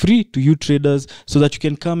evaluation for free to you traders, so that you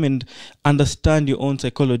can come and understand your own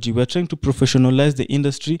psychology. We're trying to professionalize the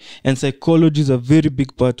industry, and psychology is a very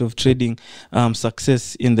big part of trading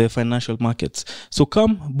success in the financial markets. So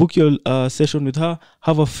come book your session with her,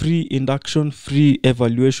 have a free induction, free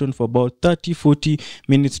evaluation for about 30-40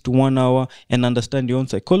 minutes to 1 hour, and understand your own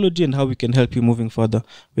psychology and how we can help you moving further.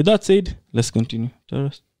 With that said, let's continue.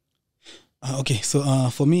 Taras? Okay, so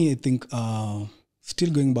for me, I think still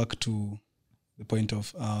going back to the point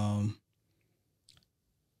of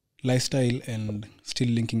lifestyle and still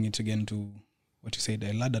linking it again to what you said,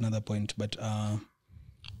 I'll add another point, but I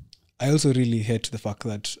also really hate the fact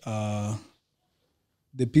that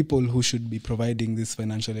the people who should be providing this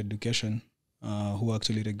financial education, who are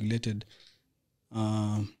actually regulated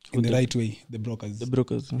in the right way, the brokers. The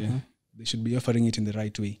brokers. Yeah, they should be offering it in the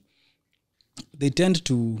right way. They tend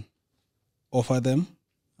to offer them,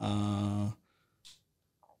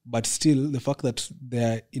 but still the fact that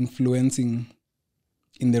they're influencing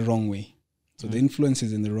in the wrong way. So the influence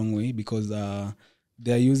is in the wrong way because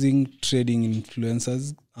they're using trading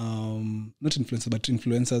influencers, not influencers, but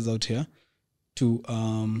influencers out here to,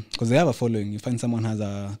 because they have a following. You find someone has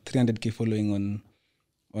a 300K following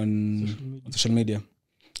on social media.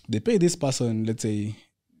 they pay this person, let's say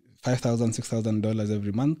 $5,000, $6,000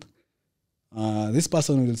 every month. This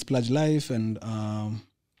person will splurge life, and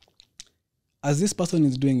as this person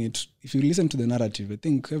is doing it, if you listen to the narrative, I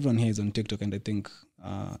think everyone here is on TikTok, and I think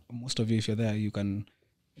most of you, if you're there, you can.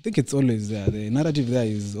 I think it's always there. The narrative there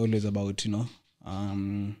is always about,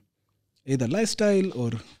 either lifestyle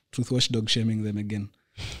or truth watchdog shaming them again.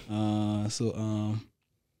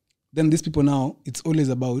 Then these people now, it's always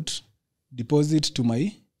about deposit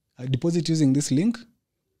using this link.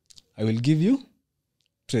 I will give you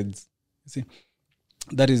trades. You see,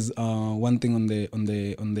 that is one thing on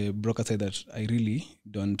the broker side that I really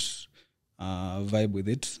don't vibe with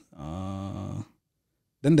it.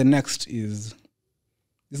 Then the next is,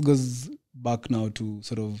 this goes back now to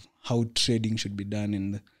sort of how trading should be done,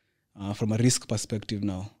 and from a risk perspective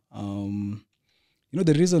now.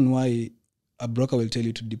 The reason why a broker will tell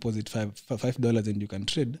you to deposit $5 and you can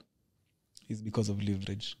trade is because of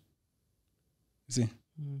leverage. You see,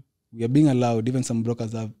 we are being allowed, even some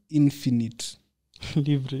brokers have infinite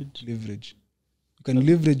leverage. You can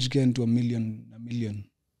leverage again to a million.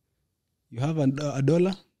 You have a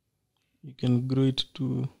dollar, you can grow it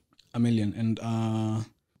to a million. And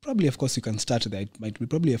probably, of course, you can start there. It might be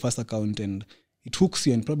probably a first account, and it hooks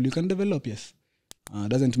you, and probably you can develop, yes.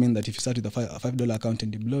 Doesn't mean that if you start with a $5 account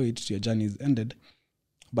and you blow it, your journey is ended.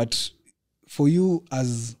 But for you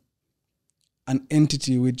as an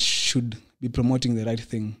entity which should be promoting the right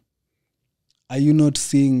thing, are you not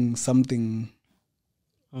seeing something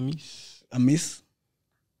amiss?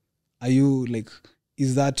 Are you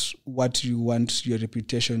is that what you want your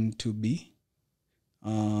reputation to be?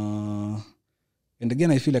 And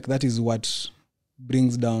again, I feel like that is what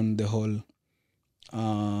brings down the whole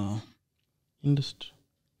industry.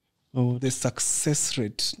 The success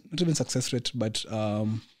rate, not even success rate, but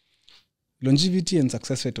longevity and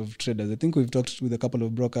success rate of traders. I think we've talked with a couple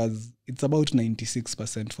of brokers. It's about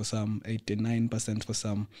 96% for some, 89% for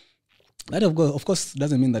some. That of course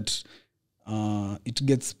doesn't mean that it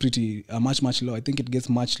gets pretty much lower. I think it gets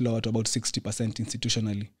much lower to about 60%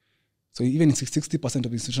 institutionally. So even 60%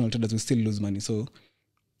 of institutional traders will still lose money. So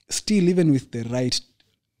still, even with the right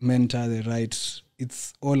mentor,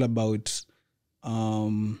 it's all about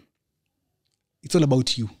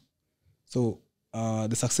you. So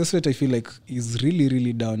the success rate, I feel like, is really,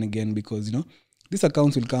 really down again, because these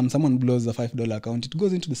accounts will come, someone blows a $5 account, it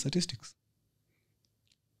goes into the statistics,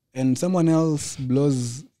 and someone else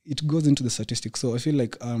blows, it goes into the statistics. So I feel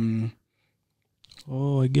like I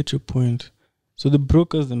get your point. So the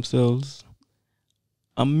brokers themselves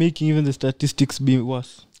are making even the statistics be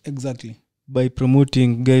worse. Exactly. By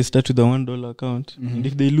promoting guys start with a $1 account, and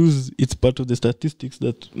if they lose, it's part of the statistics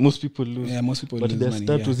that most people lose. Yeah, most people but lose their money.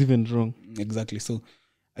 stat was even wrong. Exactly. So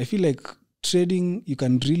I feel like trading, you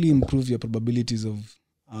can really improve your probabilities of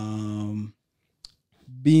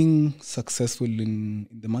being successful in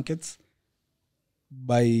the markets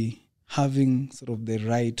by having sort of the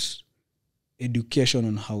right education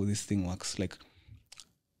on how this thing works. Like,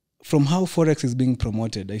 from how Forex is being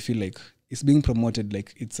promoted, I feel like it's being promoted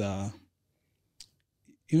like it's a,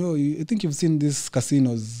 I think you've seen these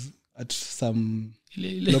casinos at some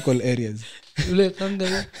local areas. Coins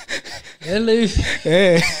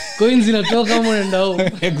inatoka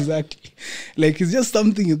mnaenda. Exactly. Like, it's just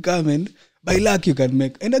something you come and by luck you can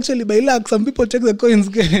make. And actually, by luck, some people take the coins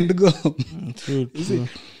and go. True.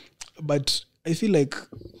 But I feel like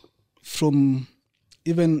from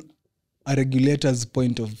even a regulator's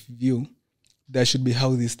point of view, there should be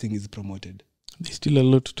how this thing is promoted. There's still a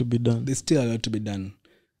lot to be done.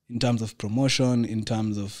 In terms of promotion, in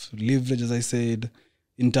terms of leverage, as I said,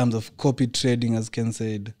 in terms of copy trading, as Ken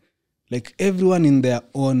said. Like, everyone in their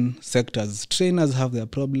own sectors. Trainers have their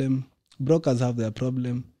problem. Brokers have their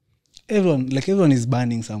problem. Everyone is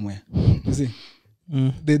burning somewhere. You see?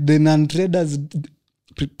 The non-traders,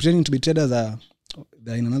 pretending to be traders, they're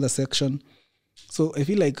in another section. So I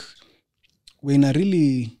feel like we're in a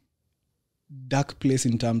really dark place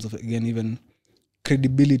in terms of, again, even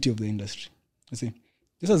credibility of the industry. You see?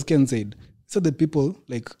 Just as Ken said, so the people,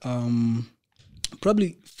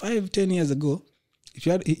 probably 5-10 years ago, if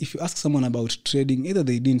you ask someone about trading, either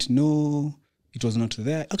they didn't know, it was not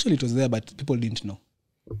there. Actually, it was there, but people didn't know.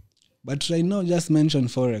 But right now, just mention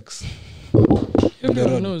Forex.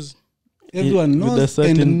 Everyone knows. Everyone knows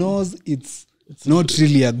and knows it's not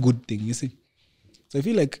really a good thing, you see. So I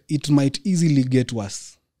feel like it might easily get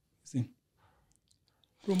worse. You see?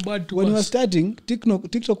 From bad to when worse. we were starting,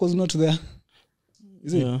 TikTok was not there.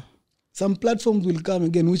 Yeah. Some platforms will come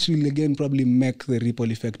again, which will again probably make the ripple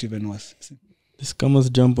effect even worse. The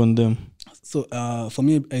scammers jump on them. So for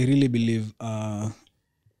me, I really believe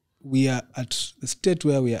we are at the state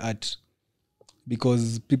where we are at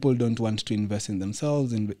because people don't want to invest in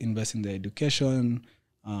themselves, invest in their education,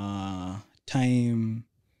 time.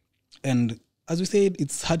 And as we said,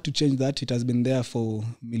 it's hard to change that. It has been there for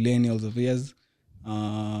millennials of years.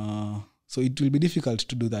 So it will be difficult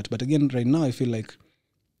to do that. But again, right now, I feel like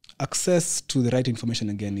access to the right information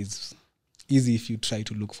again is easy if you try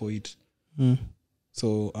to look for it.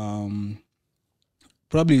 So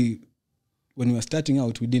probably when we were starting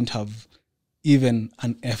out, we didn't have even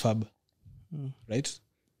an FAB, right?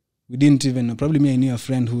 We didn't even, probably me, I knew a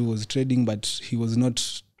friend who was trading, but he was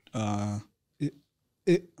not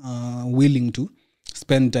willing to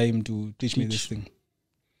spend time to teach me this thing.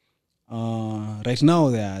 Right now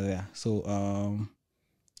they are there. So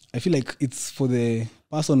I feel like it's for the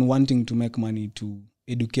person wanting to make money to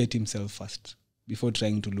educate himself first before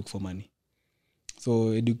trying to look for money.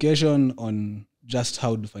 So education on just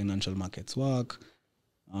how do financial markets work,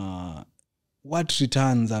 what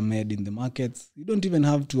returns are made in the markets. You don't even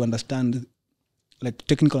have to understand like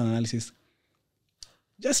technical analysis.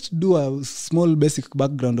 Just do a small basic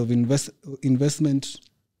background of investment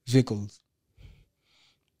vehicles.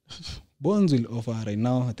 Bonds will offer right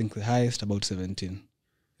now, I think the highest about 17.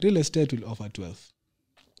 Real estate will offer 12.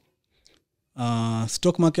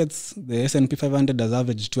 Stock markets, the S&P 500 has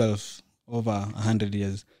averaged 12 over 100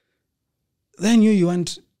 years. Then you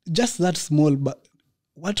want just that small, but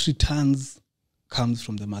what returns comes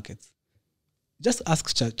from the markets? Just ask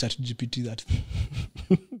ChatGPT that.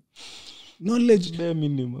 Knowledge. Bare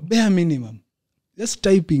minimum. Just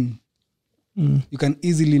typing. You can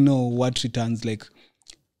easily know what returns, like,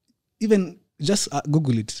 even just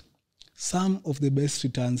Google it. Some of the best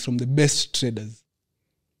returns from the best traders.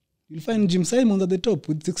 You'll find Jim Simons at the top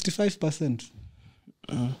with 65%.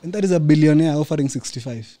 And that is a billionaire offering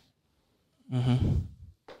 65.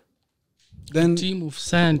 Then a team of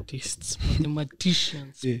scientists,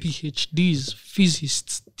 mathematicians, PhDs,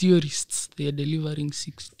 physicists, theorists, they are delivering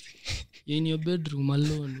 60. You're in your bedroom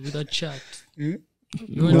alone with a chat. You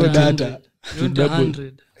want no 100. data. You want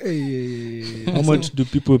 100. How much do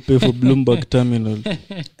people pay for Bloomberg terminal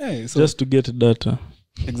So just to get data?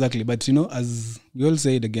 Exactly. But, as we all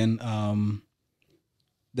said again,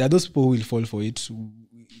 there are those people who will fall for it.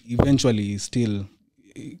 Eventually, still,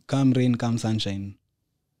 come rain, come sunshine,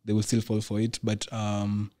 they will still fall for it. But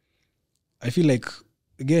I feel like,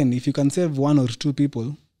 again, if you can save one or two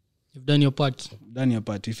people, you've done your part.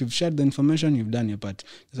 If you've shared the information, you've done your part.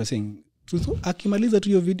 As I was saying, akimaliza to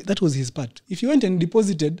your video, that was his part. If you went and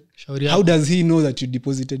deposited, how does he know that you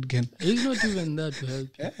deposited again? He's not even there to help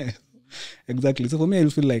you. Yeah, exactly. So for me, I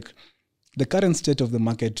feel like the current state of the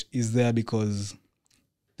market is there because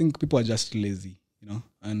I think people are just lazy,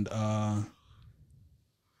 and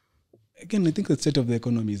again, I think the state of the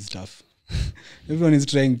economy is tough. Everyone is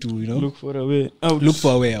trying to, look for a way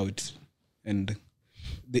out. And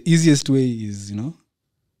the easiest way is,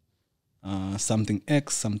 something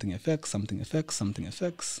X, something FX, something FX, something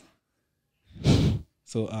FX.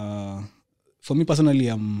 So for me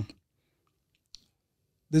personally,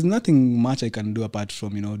 there's nothing much I can do apart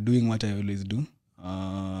from, doing what I always do.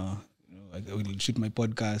 I will shoot my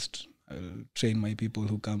podcast. I will train my people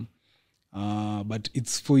who come. But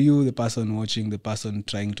it's for you, the person watching, the person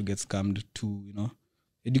trying to get scammed, to,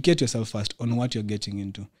 educate yourself first on what you're getting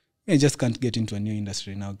into. I just can't get into a new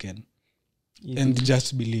industry now, Ken. And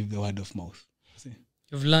just believe the word of mouth. See?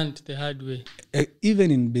 You've learned the hard way.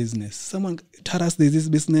 Even in business, someone tell us there's this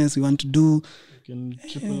business we want to do. Can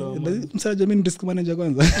triple risk manager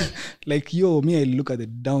like, me, I look at the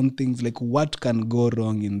down things, like what can go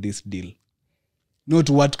wrong in this deal, not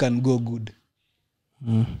what can go good.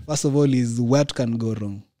 First of all, is what can go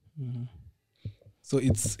wrong. So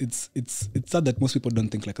it's sad that most people don't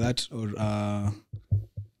think like that, or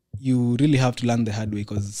you really have to learn the hard way.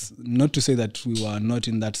 Because not to say that we were not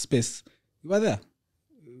in that space, we were there.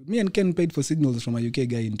 Me and Ken paid for signals from a UK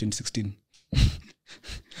guy in 2016.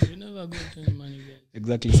 You never got any money there.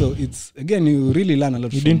 Exactly. So it's, again, you really learn a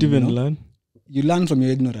lot. You didn't even learn. You learn from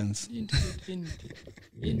your ignorance. You didn't get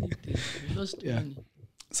anything. You lost money.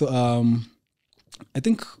 So I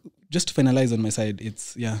think just to finalize on my side,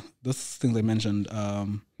 it's those things I mentioned.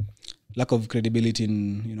 Lack of credibility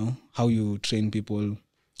in how you train people.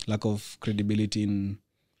 Lack of credibility in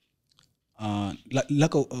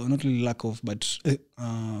lack of not really lack of, but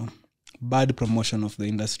bad promotion of the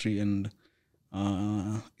industry. And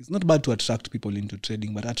it's not bad to attract people into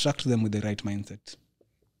trading, but attract them with the right mindset.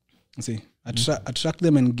 See, attract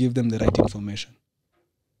them and give them the right information.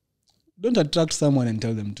 Don't attract someone and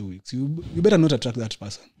tell them 2 weeks. You better not attract that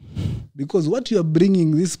person, because what you are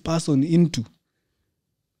bringing this person into,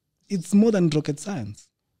 it's more than rocket science.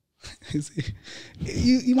 You see?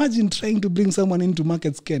 You imagine trying to bring someone into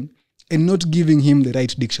markets, Ken, and not giving him the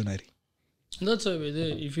right dictionary. That's why we're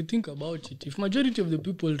there. If you think about it, if majority of the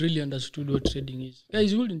people really understood what trading is,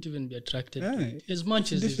 guys, you wouldn't even be attracted to it. As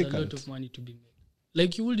much as difficult. there's a lot of money to be made.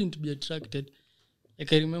 Like, you wouldn't be attracted.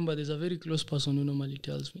 Like, I remember there's a very close person who normally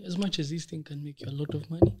tells me, as much as this thing can make you a lot of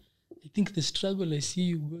money, I think the struggle I see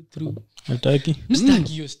you go through,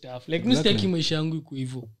 mistaki your stuff. Like, mistaki maisha yangu iko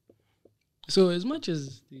hivyo. So as much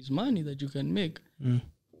as there's money that you can make,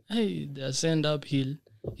 hey, the ascent uphill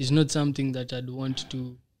is not something that I'd want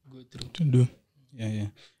to go through. To do. Yeah.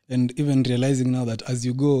 And even realizing now that as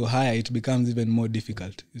you go higher, it becomes even more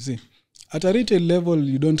difficult. You see, at a retail level,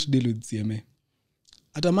 you don't deal with CMA.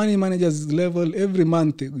 At a money manager's level, every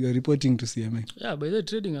month you're reporting to CMA. Yeah, by the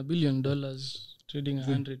trading $1 billion, trading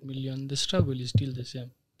 100 million, the struggle is still the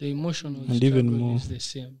same. The emotional and struggle even more. is the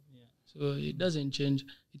same. Yeah. So it doesn't change.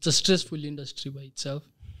 It's a stressful industry by itself.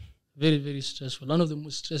 Very, very stressful. One of the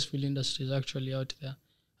most stressful industries actually out there.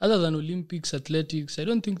 Other than Olympics, athletics, I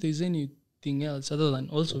don't think there's anything else other than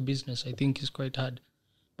also business, I think is quite hard.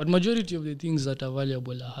 But majority of the things that are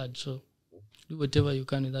valuable are hard. So do whatever you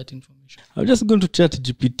can with that information. I'm just going to chat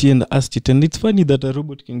GPT and asked it, and it's funny that a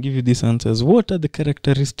robot can give you these answers. What are the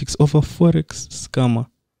characteristics of a Forex scammer?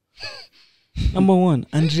 Number 1,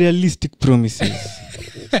 unrealistic promises.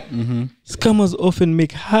 Scammers often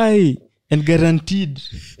make high and guaranteed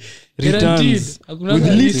returns with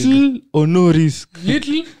little or no risk.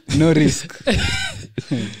 Little? No risk.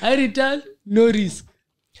 High return, no risk.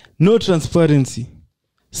 No transparency.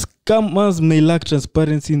 Scammers may lack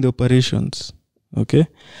transparency in the operations. Okay?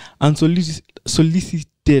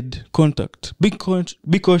 Unsolicited contact. Be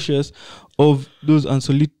cautious of those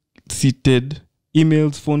unsolicited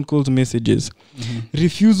emails, phone calls, messages.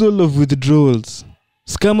 Refusal of withdrawals.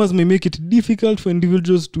 Scammers may make it difficult for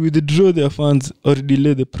individuals to withdraw their funds or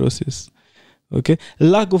delay the process. Okay?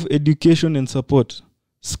 Lack of education and support.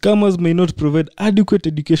 Scammers may not provide adequate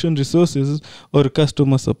education resources or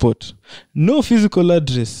customer support. No physical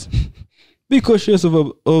address. Be cautious of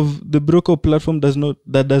the broker platform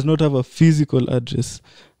that does not have a physical address.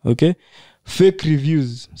 Okay? Fake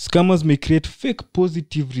reviews. Scammers may create fake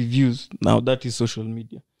positive reviews. Now that is social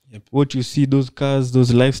media. Yep. What you see, those cars,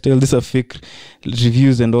 those lifestyle, these are fake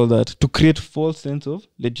reviews and all that to create false sense of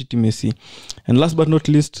legitimacy. And last but not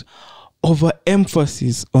least,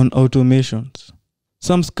 overemphasis on automations.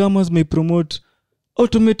 Some scammers may promote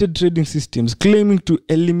automated trading systems, claiming to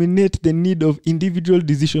eliminate the need of individual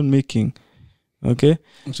decision making. Okay?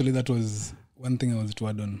 Actually, that was one thing I was to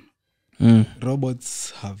add on.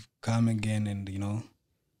 Robots have come again and,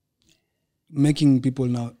 making people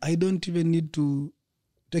now, I don't even need to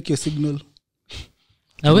take your signal.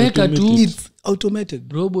 Naweka tu. It's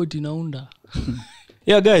automated. Robot inaunda.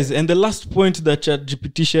 Yeah, guys, and the last point that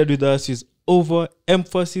ChatGPT shared with us is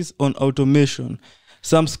overemphasis on automation.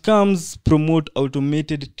 Some scams promote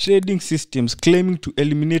automated trading systems, claiming to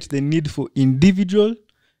eliminate the need for individual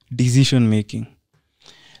decision making.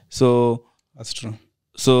 So That's true.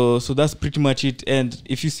 So that's pretty much it. And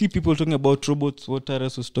if you see people talking about robots, what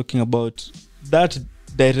Taras was talking about, that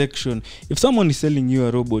direction. If someone is selling you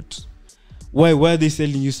a robot, why are they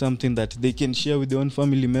selling you something that they can share with their own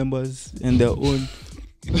family members and their own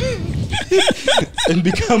and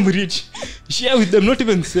become rich? Share with them, not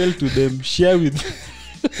even sell to them. Share with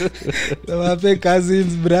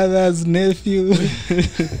cousins, brothers, nephew.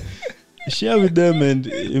 Share with them and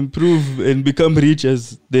improve and become rich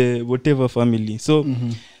as the whatever family. So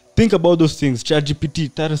think about those things.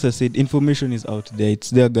 ChatGPT, Taras has said, information is out there. It's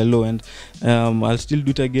there galore. And I'll still do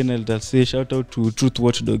it again. And I'll say shout out to Truth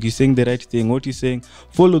Watchdog. He's saying the right thing. What he's saying,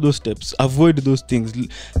 follow those steps. Avoid those things.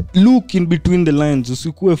 Look in between the lines.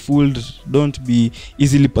 Usikue fooled. Don't be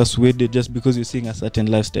easily persuaded just because you're seeing a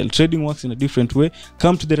certain lifestyle. Trading works in a different way.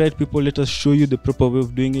 Come to the right people. Let us show you the proper way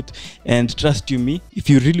of doing it. And trust you me, if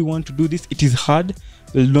you really want to do this, it is hard.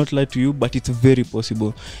 Will not lie to you, but it's very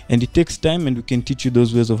possible, and it takes time, and we can teach you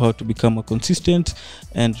those ways of how to become a consistent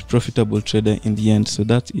and profitable trader in the end. So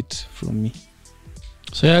that's it from me.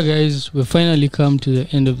 So yeah, guys, we finally come to the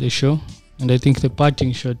end of the show, and I think the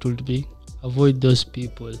parting shot would be avoid those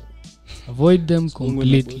people. Avoid them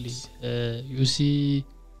completely. You see,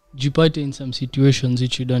 jipate in some situations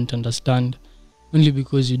which you don't understand only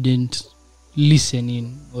because you didn't listen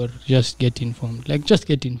in or just get informed. Like, just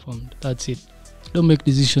get informed. That's it. Don't make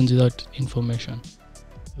decisions without information.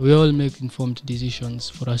 We all make informed decisions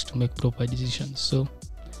for us to make proper decisions. So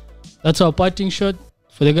that's our parting shot.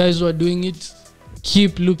 For the guys who are doing it,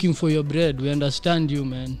 keep looking for your bread. We understand you,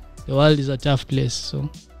 man. The world is a tough place, so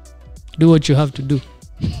do what you have to do.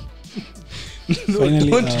 Finally,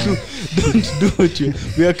 don't do what you.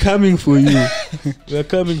 We are coming for you. We are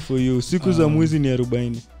coming for you. Siku za mwizi ni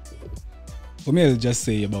 40. For me, I'll just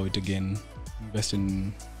say about it again. Invest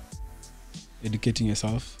in educating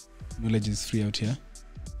yourself. Knowledge is free out here.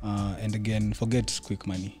 And again, forget quick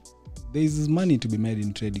money. There is money to be made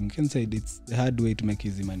in trading. You can say it's the hard way to make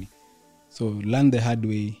easy money. So learn the hard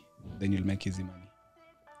way, then you'll make easy money.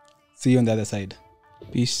 See you on the other side.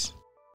 Peace.